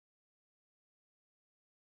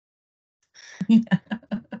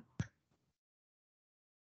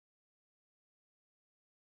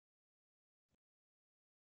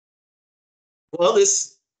Well,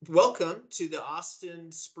 welcome to the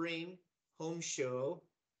Austin Spring Home Show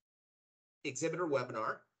Exhibitor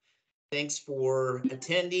webinar. Thanks for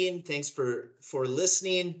attending. Thanks for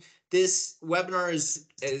listening. This webinar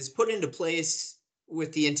is put into place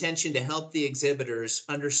with the intention to help the exhibitors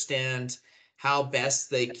understand how best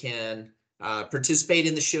they can participate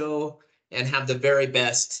in the show and have the very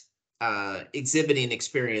best exhibiting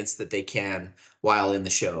experience that they can while in the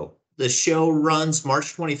show. The show runs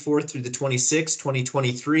March 24th through the 26th,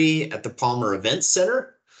 2023 at the Palmer Events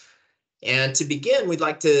Center. And to begin, we'd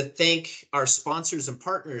like to thank our sponsors and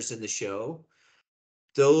partners in the show.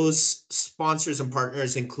 Those sponsors and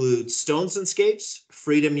partners include Stones and Scapes,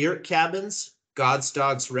 Freedom Yurt Cabins, God's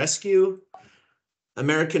Dogs Rescue,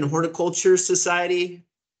 American Horticulture Society,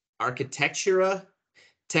 Architectura,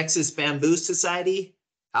 Texas Bamboo Society,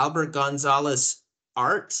 Albert Gonzalez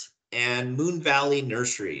Art, and Moon Valley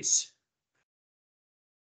Nurseries.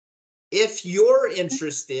 If you're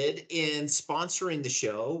interested in sponsoring the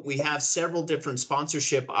show, we have several different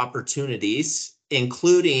sponsorship opportunities,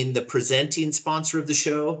 including the presenting sponsor of the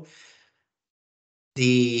show,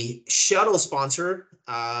 the shuttle sponsor,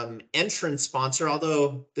 entrance sponsor,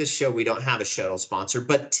 although this show we don't have a shuttle sponsor,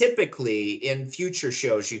 but typically in future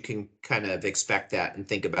shows you can kind of expect that and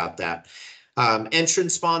think about that.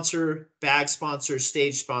 Entrance sponsor, bag sponsor,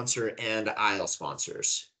 stage sponsor, and aisle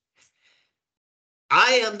sponsors.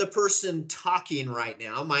 I am the person talking right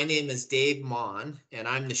now. My name is Dave Mon, and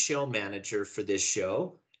I'm the show manager for this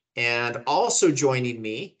show. And also joining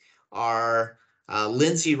me are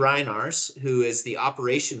Lindsay Reinars, who is the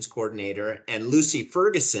operations coordinator, and Lucy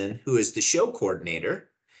Ferguson, who is the show coordinator.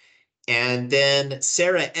 And then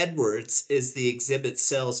Sarah Edwards is the exhibit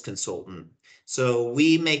sales consultant. So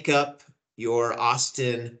we make up your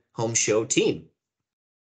Austin Home Show team.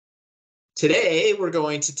 Today, we're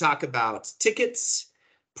going to talk about tickets,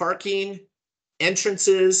 parking,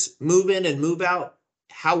 entrances, move in and move out,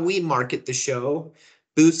 how we market the show,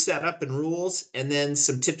 booth setup and rules, and then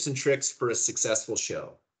some tips and tricks for a successful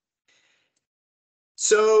show.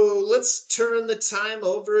 So let's turn the time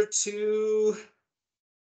over to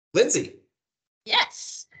Lindsay.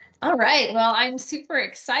 Yes. All right. Well, I'm super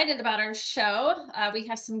excited about our show. We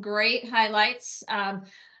have some great highlights.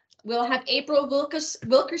 We'll have April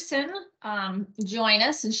Wilkerson join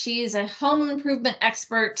us, and she is a home improvement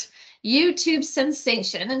expert, YouTube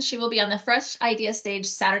sensation, and she will be on the Fresh Idea stage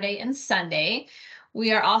Saturday and Sunday.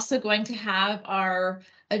 We are also going to have our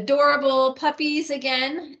adorable puppies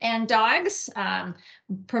again and dogs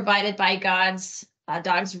provided by God's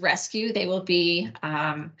Dogs Rescue. They will be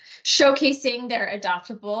showcasing their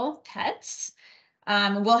adoptable pets.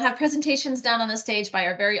 We'll have presentations done on the stage by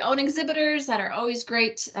our very own exhibitors that are always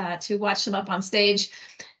great to watch them up on stage.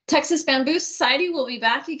 Texas Bamboo Society will be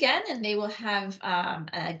back again, and they will have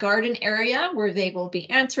a garden area where they will be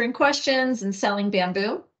answering questions and selling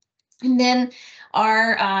bamboo. And then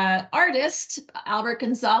our artist, Albert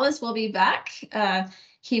Gonzalez, will be back.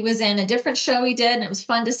 He was in a different show we did, and it was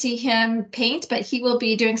fun to see him paint, but he will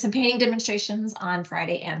be doing some painting demonstrations on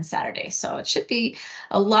Friday and Saturday. So it should be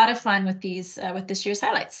a lot of fun with these, with this year's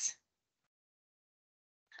highlights.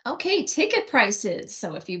 Okay, ticket prices.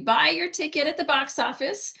 So if you buy your ticket at the box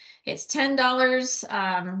office, it's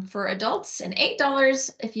 $10 for adults and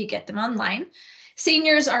 $8 if you get them online.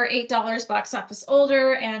 Seniors are $8 box office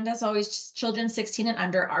older, and as always, children 16 and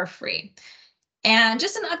under are free. And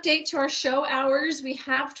just an update to our show hours, we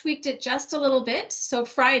have tweaked it just a little bit. So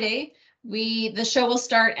Friday, the show will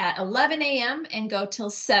start at 11 a.m. and go till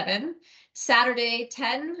 7. Saturday,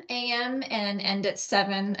 10 a.m. and end at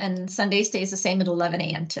 7. And Sunday stays the same at 11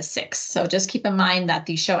 a.m. to 6. So just keep in mind that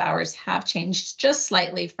the show hours have changed just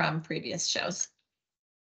slightly from previous shows.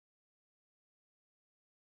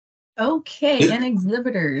 Okay, and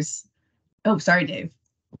exhibitors. Oh, sorry, Dave.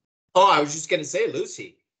 Oh, I was just going to say,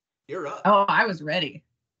 Lucy, you're up. Oh, I was ready.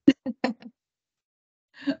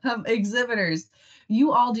 Exhibitors,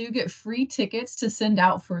 you all do get free tickets to send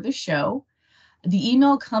out for the show. The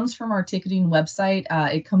email comes from our ticketing website.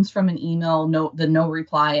 It comes from an email, the no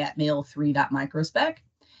reply at mail3.microspec.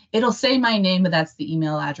 It'll say my name, but that's the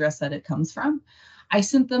email address that it comes from. I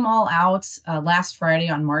sent them all out last Friday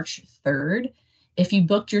on March 3rd. If you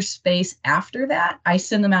booked your space after that, I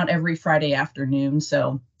send them out every Friday afternoon.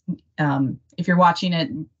 So if you're watching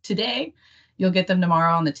it today, you'll get them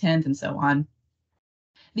tomorrow on the 10th and so on.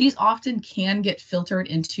 These often can get filtered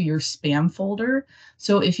into your spam folder.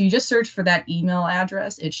 So if you just search for that email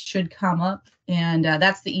address, it should come up. And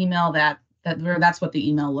that's the email that's what the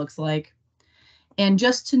email looks like. And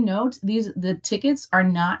just to note, the tickets are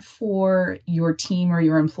not for your team or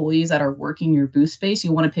your employees that are working your booth space.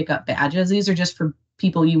 You want to pick up badges. These are just for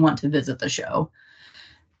people you want to visit the show.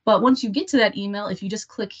 But once you get to that email, if you just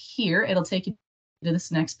click here, it'll take you to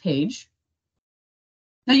this next page.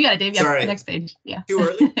 No, you got it, Dave. Yeah, Sorry. next page. Yeah. Too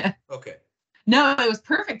early? Okay. No, it was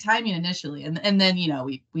perfect timing initially, and then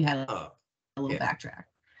we had a little yeah. backtrack.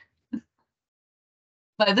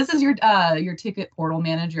 But this is your ticket portal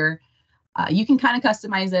manager. You can kind of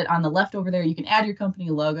customize it. On the left over there, you can add your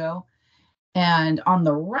company logo, and on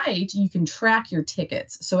the right, you can track your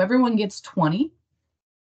tickets. So everyone gets 20,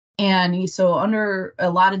 and so under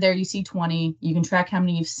allotted there, you see 20. You can track how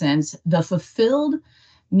many you've sent. The fulfilled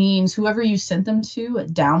means whoever you sent them to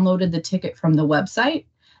downloaded the ticket from the website,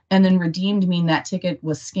 and then redeemed mean that ticket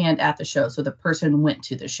was scanned at the show. So the person went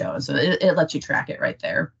to the show. And so it lets you track it right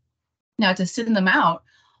there. Now to send them out,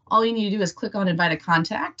 all you need to do is click on invite a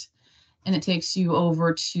contact, and it takes you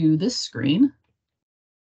over to this screen.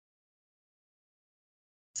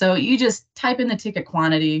 So you just type in the ticket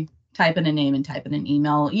quantity, type in a name, and type in an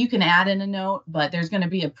email. You can add in a note, but there's going to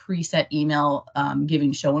be a preset email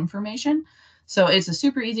giving show information. So it's a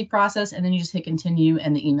super easy process, and then you just hit continue,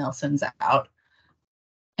 and the email sends out.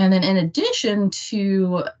 And then in addition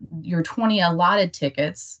to your 20 allotted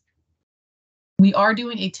tickets, we are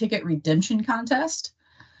doing a ticket redemption contest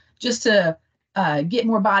just to get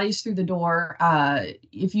more bodies through the door.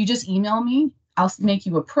 If you just email me, I'll make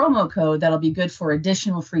you a promo code that'll be good for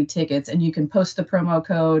additional free tickets, and you can post the promo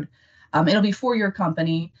code. It'll be for your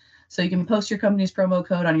company. So you can post your company's promo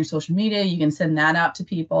code on your social media. You can send that out to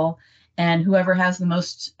people, and whoever has the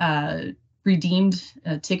most redeemed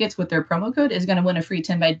tickets with their promo code is going to win a free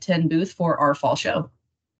 10 by 10 booth for our fall show.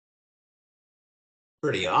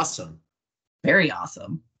 Pretty awesome. Very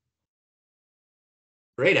awesome.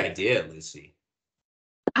 Great idea, Lucy.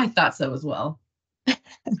 I thought so as well.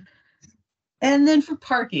 And then for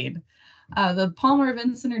parking, the Palmer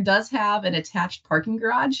Event Center does have an attached parking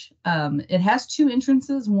garage. It has 2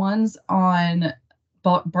 entrances. One's on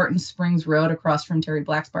Barton Springs Road across from Terry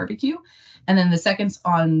Black's Barbecue. And then the second's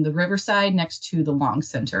on the Riverside next to the Long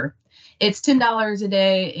Center. It's $10 a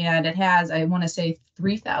day, and it has, I want to say,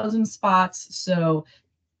 3,000 spots. So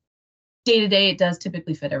day to day, it does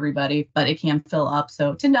typically fit everybody, but it can fill up.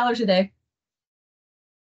 So $10 a day.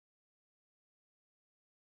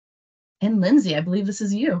 And Lindsay, I believe this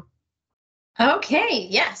is you. Okay,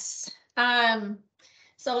 yes.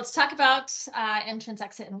 So let's talk about entrance,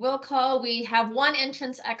 exit, and will call. We have one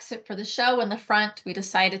entrance exit for the show in the front. We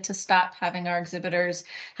decided to stop having our exhibitors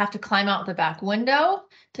have to climb out the back window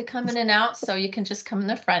to come in and out, so you can just come in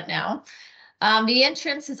the front now. The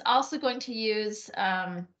entrance is also going to use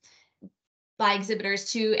by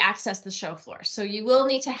exhibitors to access the show floor. So you will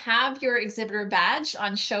need to have your exhibitor badge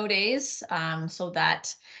on show days so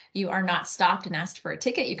that you are not stopped and asked for a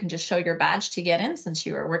ticket. You can just show your badge to get in since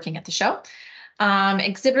you are working at the show.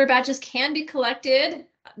 Exhibitor badges can be collected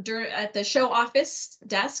at the show office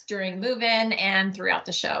desk during move-in and throughout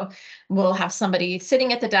the show. We'll have somebody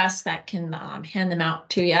sitting at the desk that can hand them out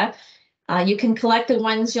to you. You can collect the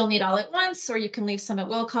ones you'll need all at once, or you can leave some at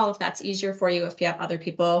will call if that's easier for you if you have other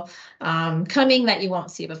people coming that you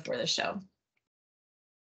won't see before the show.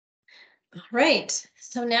 All right,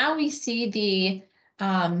 so now we see the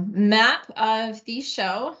map of the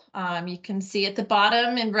show. You can see at the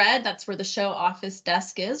bottom in red, that's where the show office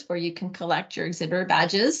desk is, where you can collect your exhibitor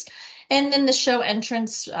badges. And then the show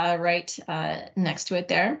entrance right next to it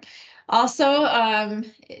there. Also,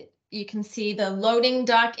 you can see the loading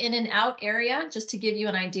dock in and out area, just to give you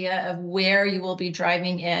an idea of where you will be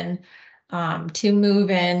driving in to move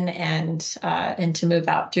in and to move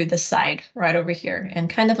out through the side right over here, and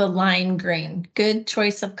kind of a lime green. Good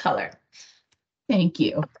choice of color. Thank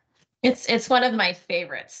you. It's one of my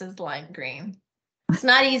favorites is lime green. It's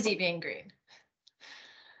not easy being green.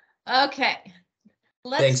 Okay,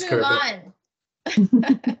 let's move on.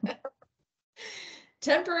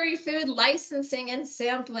 Temporary food licensing and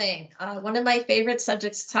sampling. One of my favorite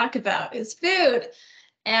subjects to talk about is food.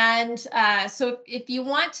 And so if you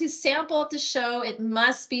want to sample at the show, it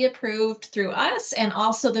must be approved through us and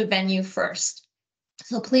also the venue first.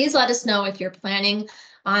 So please let us know if you're planning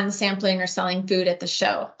on sampling or selling food at the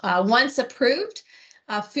show. Once approved,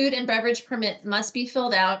 a food and beverage permit must be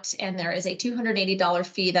filled out, and there is a $280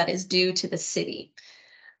 fee that is due to the city.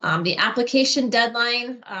 The application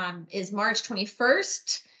deadline is March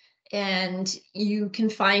 21st, and you can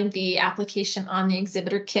find the application on the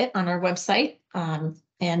exhibitor kit on our website,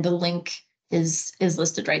 and the link is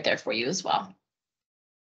listed right there for you as well.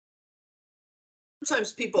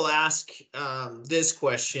 Sometimes people ask this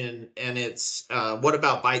question, and it's, what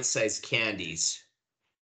about bite-sized candies?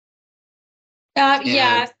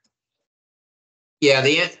 Yeah. Yeah,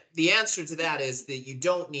 the answer to that is that you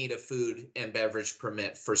don't need a food and beverage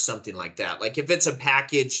permit for something like that. Like if it's a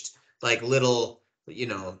packaged, like little,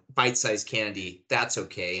 bite-sized candy, that's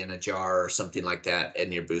okay in a jar or something like that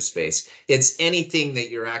in your booth space. It's anything that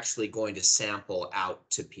you're actually going to sample out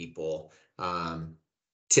to people,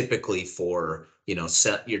 typically for,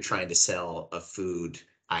 you're trying to sell a food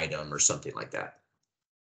item or something like that.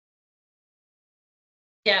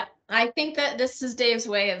 Yeah, I think that this is Dave's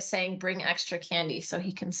way of saying bring extra candy so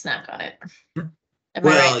he can snack on it. Am I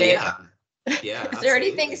right, Dave? Yeah. Yeah, Is there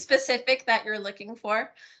anything absolutely. specific that you're looking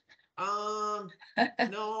for? No,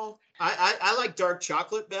 I like dark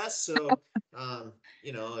chocolate best. So,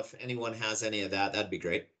 if anyone has any of that, that'd be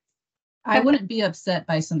great. I wouldn't be upset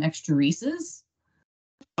by some extra Reese's.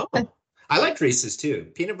 Oh, I like Reese's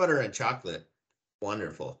too. Peanut butter and chocolate.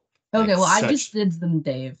 Wonderful. Okay, Like well, I such. just did them,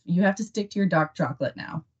 Dave. You have to stick to your dark chocolate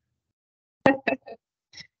now.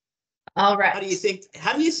 All right. How do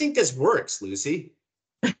you think this works, Lucy?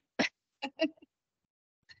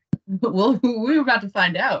 Well, we're about to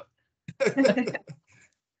find out.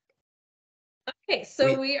 Okay,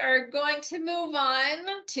 so we are going to move on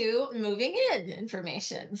to moving in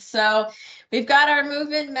information. So we've got our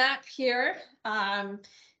move-in map here.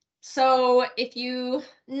 So if you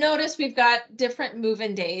notice, we've got different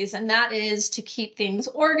move-in days, and that is to keep things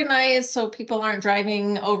organized so people aren't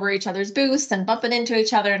driving over each other's booths and bumping into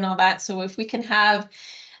each other and all that. So if we can have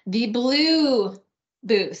the blue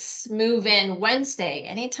booths move in Wednesday,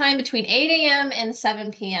 anytime between 8 a.m. and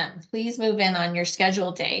 7 p.m. Please move in on your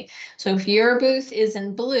scheduled day. So if your booth is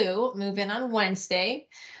in blue, move in on Wednesday.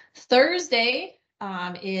 Thursday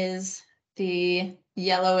is the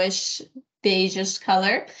yellowish beigeish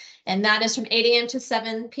color, and that is from 8 a.m. to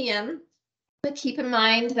 7 p.m. But keep in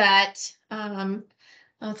mind that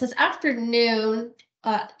it says afternoon.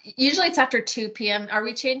 Usually it's after 2 p.m. Are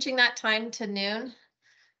we changing that time to noon,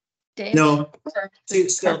 Dave? No,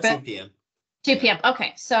 Still 2 p.m. 2 p.m.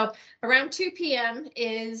 Okay, so around 2 p.m.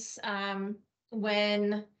 is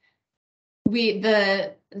when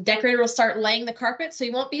the decorator will start laying the carpet, so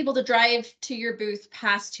you won't be able to drive to your booth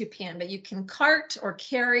past 2 p.m., but you can cart or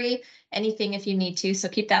carry anything if you need to, so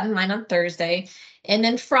keep that in mind on Thursday. And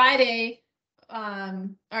then Friday, or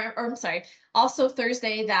I'm sorry, also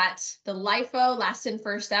Thursday, that the LIFO, last in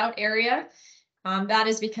first out area, that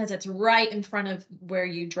is because it's right in front of where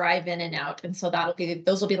you drive in and out, and so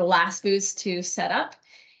those will be the last booths to set up,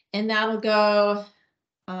 and that'll go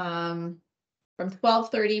from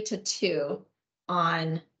 12:30 to 2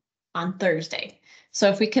 on Thursday. So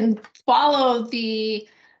if we can follow the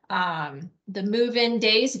move-in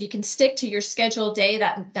days, if you can stick to your scheduled day,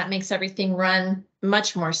 that makes everything run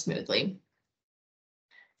much more smoothly.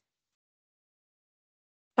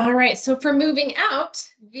 All right, so for moving out,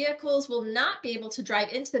 vehicles will not be able to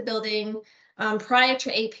drive into the building prior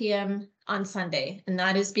to 8 p.m. on Sunday, and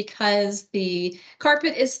that is because the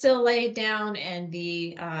carpet is still laid down and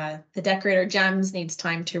the decorator Gems needs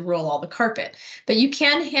time to roll all the carpet. But you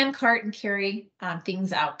can hand cart and carry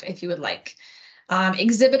things out if you would like.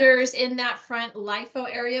 Exhibitors in that front LIFO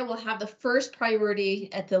area will have the first priority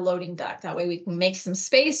at the loading dock. That way we can make some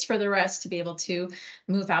space for the rest to be able to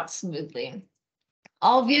move out smoothly.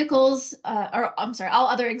 All vehicles, all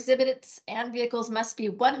other exhibits and vehicles must be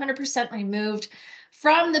 100% removed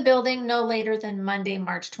from the building no later than Monday,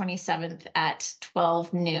 March 27th at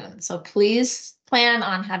 12 noon. So please plan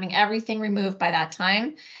on having everything removed by that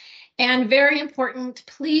time. And very important,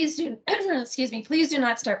 please do, please do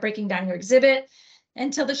not start breaking down your exhibit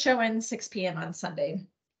until the show ends 6 p.m. on Sunday.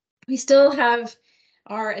 We still have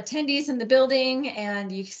our attendees in the building,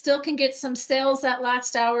 and you still can get some sales that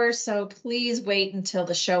last hour, so please wait until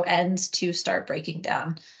the show ends to start breaking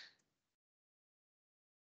down.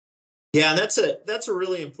 Yeah, that's a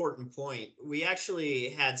really important point. We actually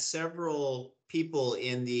had several people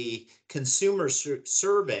in the consumer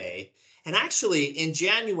survey, and actually in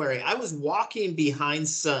January, I was walking behind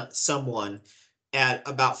someone at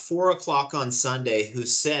about 4 o'clock on Sunday who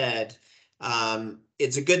said,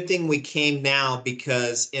 it's a good thing we came now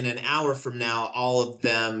because in an hour from now, all of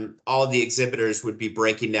the exhibitors would be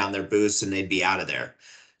breaking down their booths and they'd be out of there.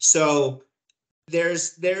 So there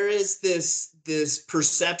is this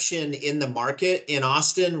perception in the market in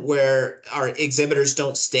Austin where our exhibitors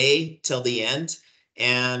don't stay till the end.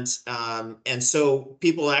 And so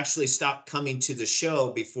people actually stop coming to the show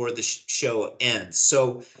before the show ends.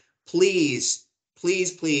 So please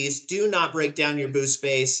do not break down your booth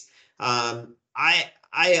space.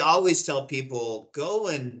 I always tell people, go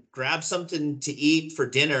and grab something to eat for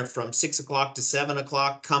dinner from 6 o'clock to 7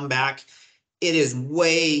 o'clock, come back. It is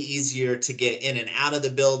way easier to get in and out of the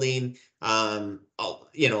building.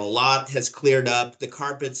 You know, a lot has cleared up. The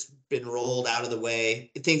carpet's been rolled out of the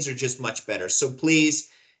way. Things are just much better. So please,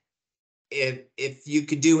 if you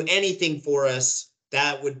could do anything for us,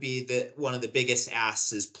 that would be one of the biggest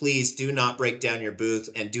asks is please do not break down your booth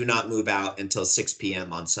and do not move out until 6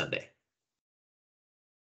 p.m. on Sunday.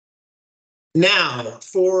 Now,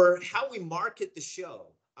 for how we market the show,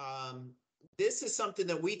 this is something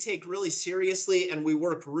that we take really seriously, and we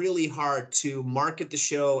work really hard to market the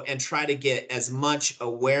show and try to get as much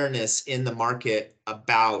awareness in the market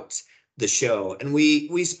about the show. And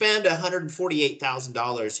we spend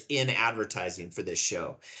 $148,000 in advertising for this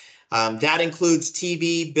show. That includes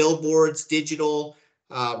TV, billboards, digital.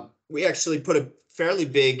 We actually put a fairly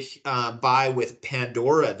big buy with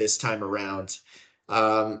Pandora this time around.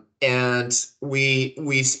 And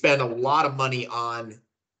we spent a lot of money on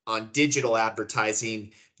digital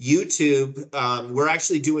advertising. YouTube, we're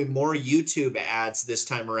actually doing more YouTube ads this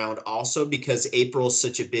time around also because April's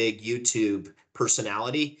such a big YouTube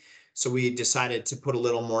personality. So we decided to put a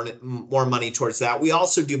little more money towards that. We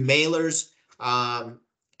also do mailers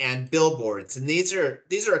and billboards. And these are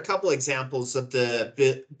a couple examples of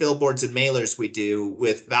the billboards and mailers we do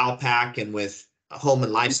with Valpak and with Home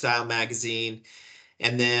and Lifestyle magazine.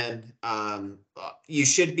 And then you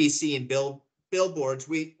should be seeing billboards.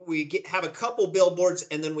 We have a couple billboards,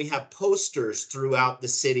 and then we have posters throughout the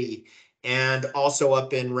city and also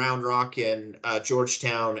up in Round Rock and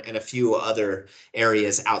Georgetown and a few other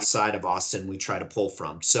areas outside of Austin we try to pull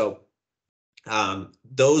from. So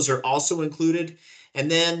those are also included. And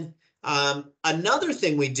then another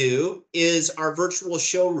thing we do is our virtual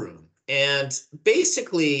showroom. And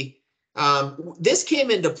basically, this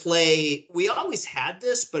came into play. We always had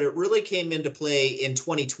this, but it really came into play in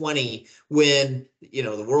 2020 when, you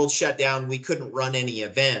know, the world shut down. We couldn't run any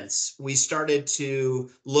events. We started to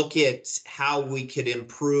look at how we could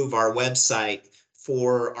improve our website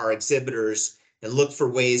for our exhibitors and look for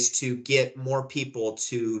ways to get more people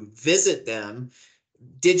to visit them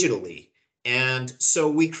digitally. And so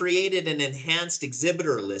we created an enhanced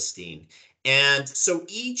exhibitor listing. And so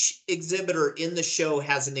each exhibitor in the show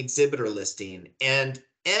has an exhibitor listing. And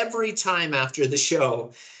every time after the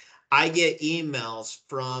show, I get emails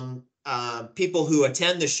from people who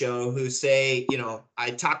attend the show who say, you know, I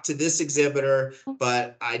talked to this exhibitor,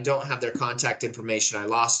 but I don't have their contact information. I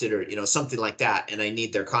lost it, or, you know, something like that. And I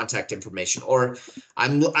need their contact information. Or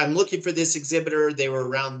I'm looking for this exhibitor. They were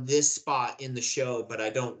around this spot in the show, but I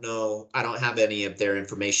don't know. I don't have any of their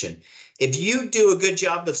information. If you do a good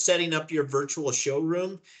job of setting up your virtual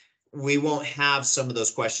showroom, we won't have some of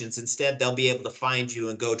those questions. Instead, they'll be able to find you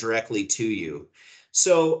and go directly to you.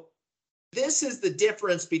 So this is the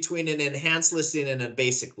difference between an enhanced listing and a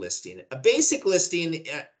basic listing. A basic listing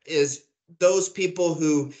is those people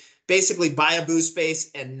who basically buy a booth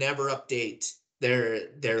space and never update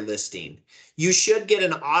their listing. You should get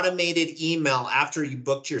an automated email after you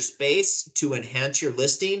booked your space to enhance your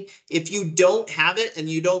listing. If you don't have it and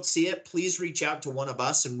you don't see it, please reach out to one of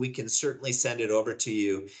us and we can certainly send it over to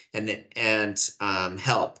you and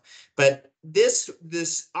help. But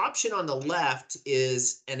this option on the left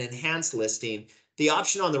is an enhanced listing. The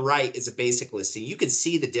option on the right is a basic listing. You can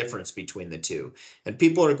see the difference between the two, and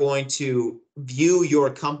people are going to view your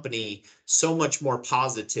company so much more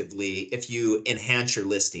positively if you enhance your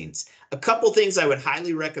listings. A couple things I would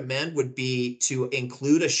highly recommend would be to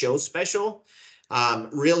include a show special.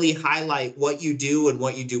 Really highlight what you do and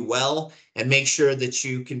what you do well, and make sure that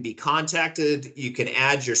you can be contacted. You can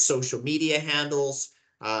add your social media handles,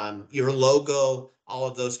 your logo, all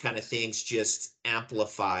of those kind of things just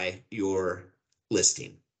amplify your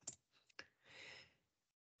listing.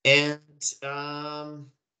 And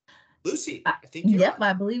Lucy, I think you're Yep, on.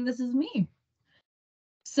 I believe this is me.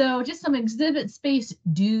 So just some exhibit space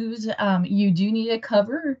dues. You do need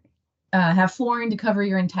to have flooring to cover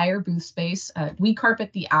your entire booth space. We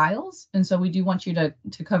carpet the aisles, and so we do want you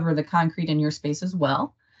to cover the concrete in your space as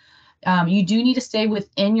well. You do need to stay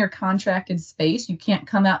within your contracted space. You can't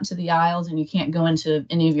come out into the aisles, and you can't go into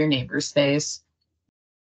any of your neighbor's space.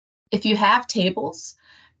 If you have tables,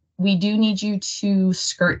 we do need you to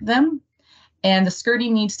skirt them, and the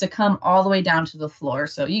skirting needs to come all the way down to the floor.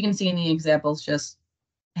 So you can see in the examples, just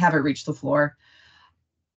have it reach the floor.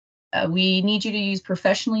 We need you to use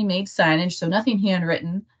professionally made signage, so nothing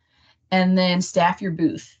handwritten, and then staff your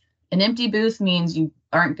booth. An empty booth means you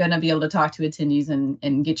aren't going to be able to talk to attendees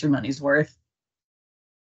and get your money's worth.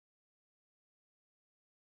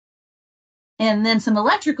 And then some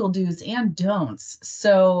electrical do's and don'ts.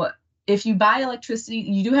 So if you buy electricity,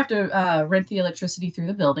 you do have to rent the electricity through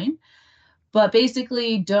the building, but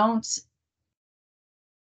basically don't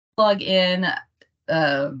plug in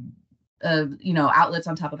outlets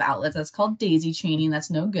on top of outlets. That's called daisy chaining. That's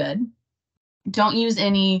no good. Don't use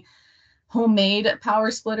any homemade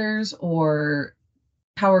power splitters or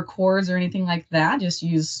power cords or anything like that. Just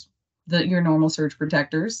use your normal surge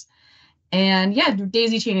protectors. And yeah,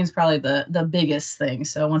 daisy chaining is probably the biggest thing.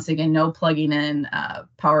 So once again, no plugging in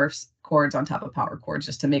power cords on top of power cords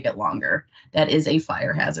just to make it longer. That is a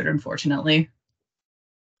fire hazard, unfortunately.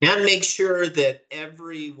 And make sure that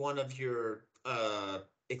every one of your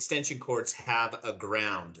extension cords have a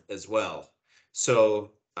ground as well.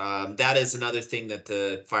 So that is another thing that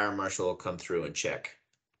the fire marshal will come through and check.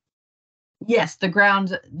 Yes, the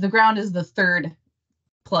ground is the third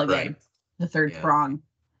plug-in, Right. the third Yeah. prong.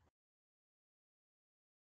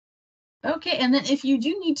 Okay, and then if you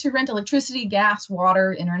do need to rent electricity, gas,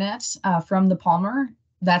 water, internet from the Palmer,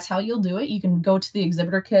 that's how you'll do it. You can go to the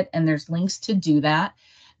exhibitor kit and there's links to do that.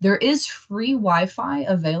 There is free Wi-Fi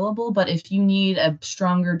available, but if you need a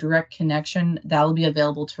stronger direct connection, that will be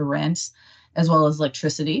available to rent, as well as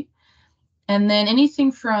electricity. And then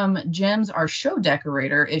anything from Jim's, our show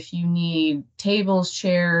decorator, if you need tables,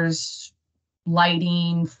 chairs,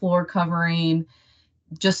 lighting, floor covering,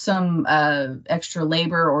 just some extra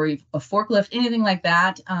labor or a forklift, anything like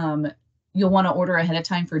that, you'll want to order ahead of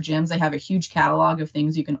time for Jim's. They have a huge catalog of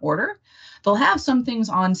things you can order. They'll have some things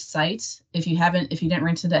on site if you didn't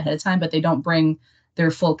rent it ahead of time, but they don't bring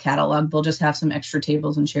their full catalog. They'll just have some extra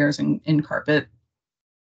tables and chairs and carpet.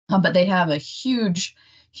 But they have a huge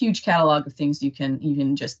catalog of things you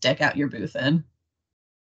can just deck out your booth in.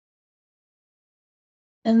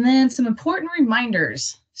 And then some important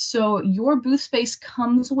reminders. So your booth space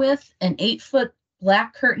comes with an 8-foot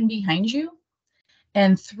black curtain behind you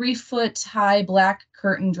and 3-foot high black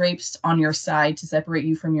curtain drapes on your side to separate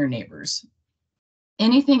you from your neighbors.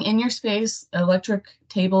 Anything in your space, electric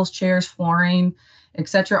tables, chairs, flooring,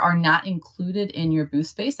 etc., are not included in your booth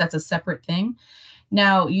space. That's a separate thing.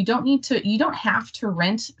 Now, you don't have to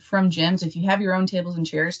rent from Jim's. If you have your own tables and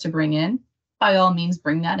chairs to bring in, by all means,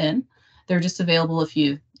 bring that in. They're just available if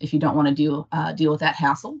you don't want to deal with that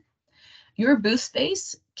hassle. Your booth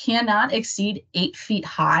space cannot exceed 8 feet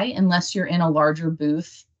high unless you're in a larger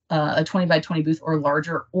booth, a 20 by 20 booth or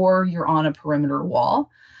larger, or you're on a perimeter wall.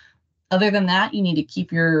 Other than that, you need to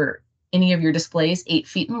keep any of your displays 8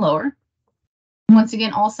 feet and lower. Once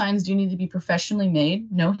again, all signs do need to be professionally made,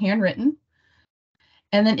 no handwritten.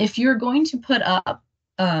 And then if you're going to put up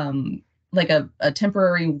like a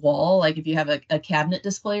temporary wall, like if you have a cabinet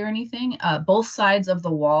display or anything, both sides of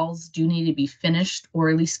the walls do need to be finished or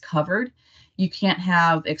at least covered. You can't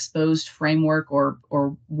have exposed framework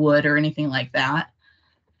or wood or anything like that.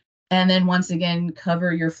 And then once again,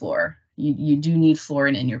 cover your floor. You do need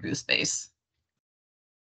flooring in your booth space.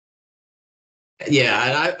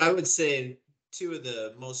 Yeah, and I would say two of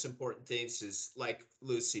the most important things is, like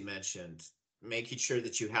Lucy mentioned, making sure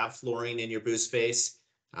that you have flooring in your booth space.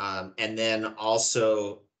 And then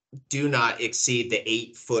also do not exceed the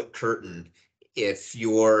 8-foot curtain. If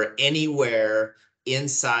you're anywhere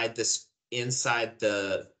inside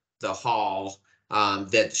the hall,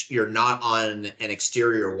 that you're not on an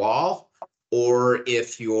exterior wall, or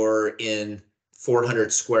if you're in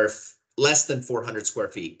less than 400 square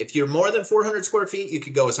feet. If you're more than 400 square feet, you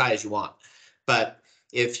could go as high as you want. But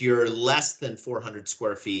if you're less than 400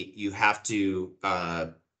 square feet, you have to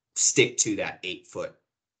stick to that 8-foot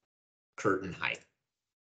curtain height.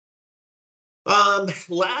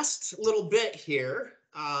 Last little bit here,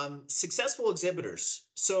 successful exhibitors.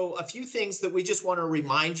 So a few things that we just want to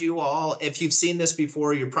remind you all. If you've seen this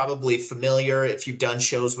before, you're probably familiar if you've done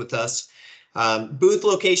shows with us. Booth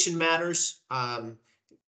location matters.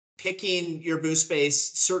 Picking your booth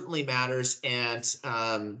space certainly matters, and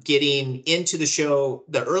getting into the show,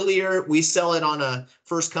 the earlier we sell it on a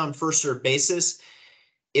first come, first served basis.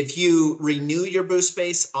 If you renew your booth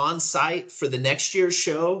space on site for the next year's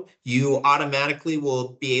show, you automatically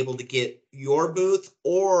will be able to get your booth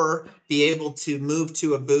or be able to move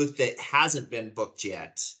to a booth that hasn't been booked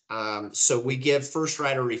yet. So we give first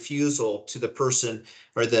right of refusal to the person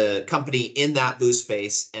or the company in that booth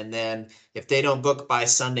space. And then if they don't book by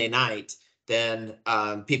Sunday night, then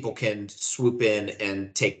people can swoop in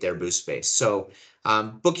and take their booth space. So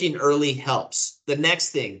booking early helps. The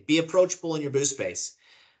next thing, be approachable in your booth space.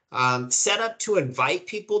 Set up to invite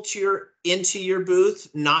people into your booth,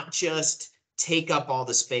 not just take up all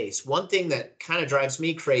the space. One thing that kind of drives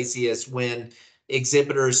me crazy is when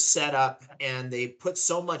exhibitors set up and they put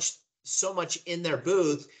so much in their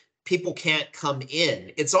booth, people can't come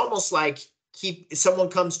in. It's almost like someone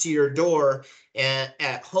comes to your door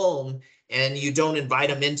at home and you don't invite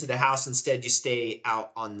them into the house. Instead, you stay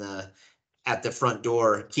out at the front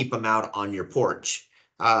door, keep them out on your porch.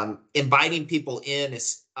 inviting people in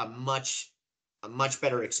is a much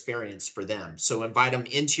better experience for them. So invite them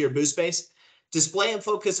into your booth space. Display and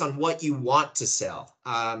focus on what you want to sell.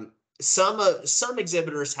 Some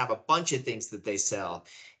exhibitors have a bunch of things that they sell,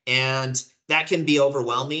 and that can be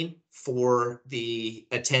overwhelming for the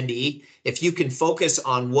attendee. If you can focus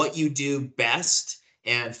on what you do best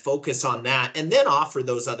and focus on that, and then offer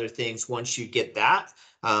those other things once you get that,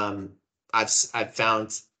 I've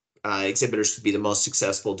found exhibitors to be the most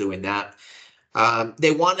successful doing that.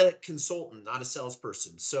 They want a consultant, not a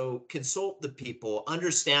salesperson. So consult the people,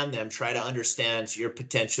 understand them, try to understand your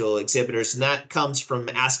potential exhibitors. And that comes from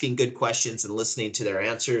asking good questions and listening to their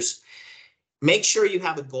answers. Make sure you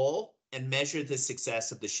have a goal and measure the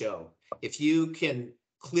success of the show. If you can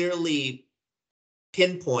clearly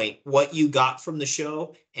pinpoint what you got from the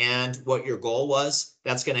show and what your goal was,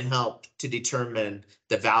 that's going to help to determine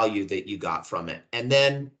the value that you got from it. And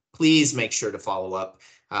then please make sure to follow up.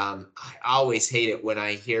 I always hate it when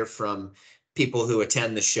I hear from people who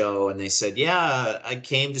attend the show and they said, yeah, I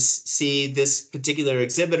came to see this particular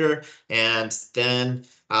exhibitor, and then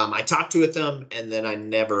I talked with them and then I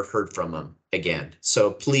never heard from them again.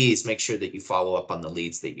 So please make sure that you follow up on the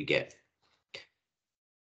leads that you get.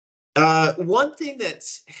 One thing that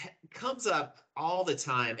comes up all the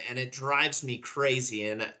time, and it drives me crazy,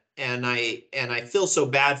 and I feel so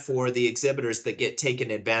bad for the exhibitors that get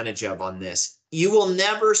taken advantage of on this. You will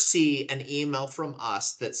never see an email from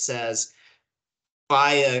us that says,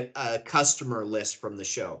 buy a customer list from the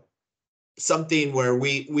show. Something where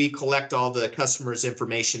we collect all the customers'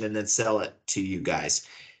 information and then sell it to you guys.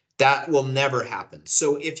 That will never happen.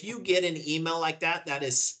 So if you get an email like that, that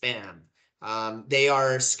is spam. They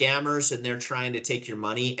are scammers and they're trying to take your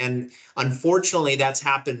money. And unfortunately, that's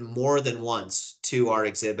happened more than once to our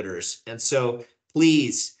exhibitors. And so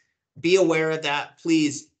please be aware of that.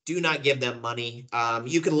 Please do not give them money.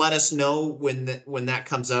 You can let us know when that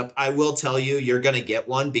comes up. I will tell you, you're going to get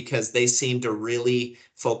one because they seem to really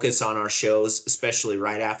focus on our shows, especially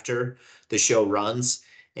right after the show runs.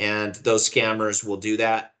 And those scammers will do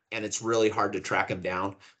that. And it's really hard to track them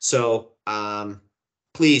down. So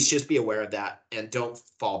please just be aware of that and don't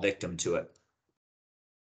fall victim to it.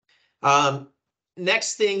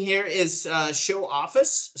 Next thing here is show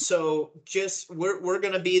office. So just we're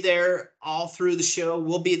going to be there all through the show.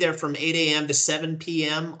 We'll be there from 8 a.m. to 7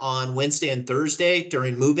 p.m. on Wednesday and Thursday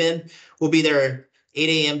during move-in. We'll be there 8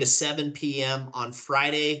 a.m. to 7 p.m. on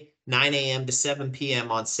Friday, 9 a.m. to 7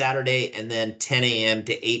 p.m. on Saturday, and then 10 a.m.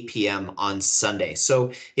 to 8 p.m. on Sunday.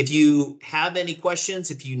 So if you have any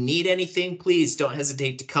questions, if you need anything, please don't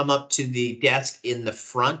hesitate to come up to the desk in the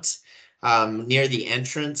front near the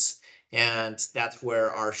entrance. And that's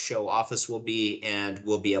where our show office will be, and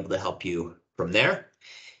we'll be able to help you from there.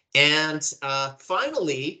 And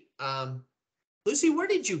finally, Lucy, where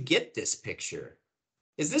did you get this picture?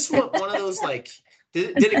 Is this one of those, like,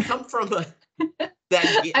 did it come from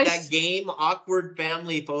that game, Awkward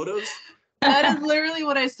Family Photos? That is literally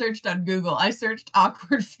what I searched on Google. I searched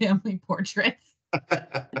awkward family portraits.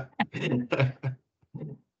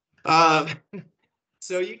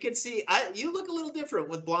 So you can see, you look a little different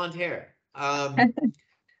with blonde hair.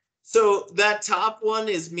 So that top one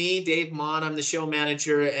is me, Dave Mon. I'm the show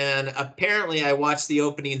manager, and apparently I watched the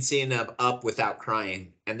opening scene of Up without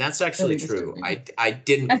crying, and that's actually true. I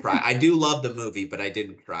didn't cry. I do love the movie, but I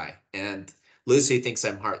didn't cry, and Lucy thinks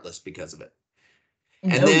I'm heartless because of it.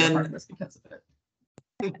 And then heartless because of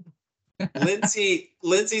it.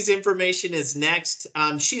 Lindsay's information is next.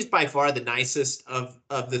 She's by far the nicest of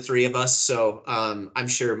the three of us, so I'm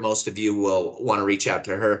sure most of you will want to reach out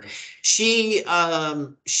to her. She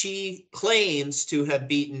claims to have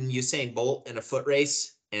beaten Usain Bolt in a foot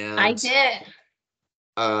race, and I did.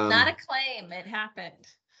 Not a claim, it happened.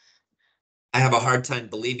 I have a hard time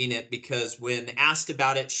believing it because when asked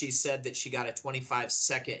about it, she said that she got a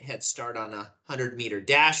 25-second head start on a 100-meter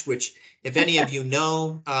dash, which, if any of you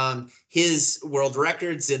know, his world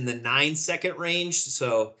record's in the 9-second range.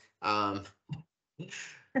 So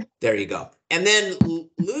there you go. And then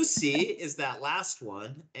Lucy is that last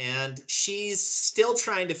one, and she's still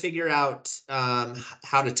trying to figure out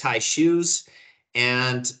how to tie shoes.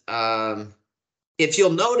 And if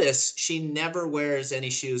you'll notice, she never wears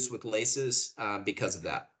any shoes with laces because of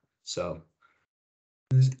that. So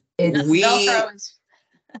it's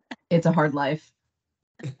a hard life.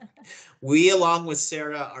 We, along with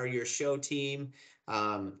Sarah, are your show team.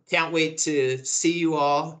 Can't wait to see you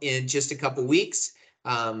all in just a couple weeks.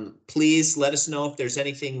 Please let us know if there's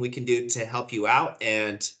anything we can do to help you out.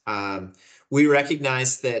 And we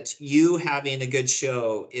recognize that you having a good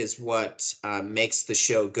show is what makes the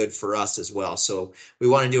show good for us as well. So we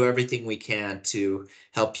want to do everything we can to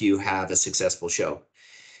help you have a successful show.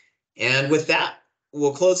 And with that,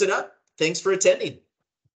 we'll close it up. Thanks for attending.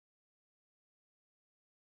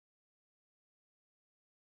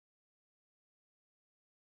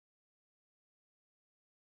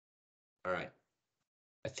 All right.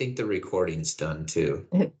 I think the recording's done too.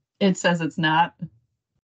 It says it's not.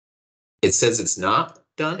 It says it's not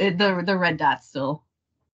done? The red dot's still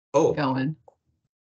Oh, going.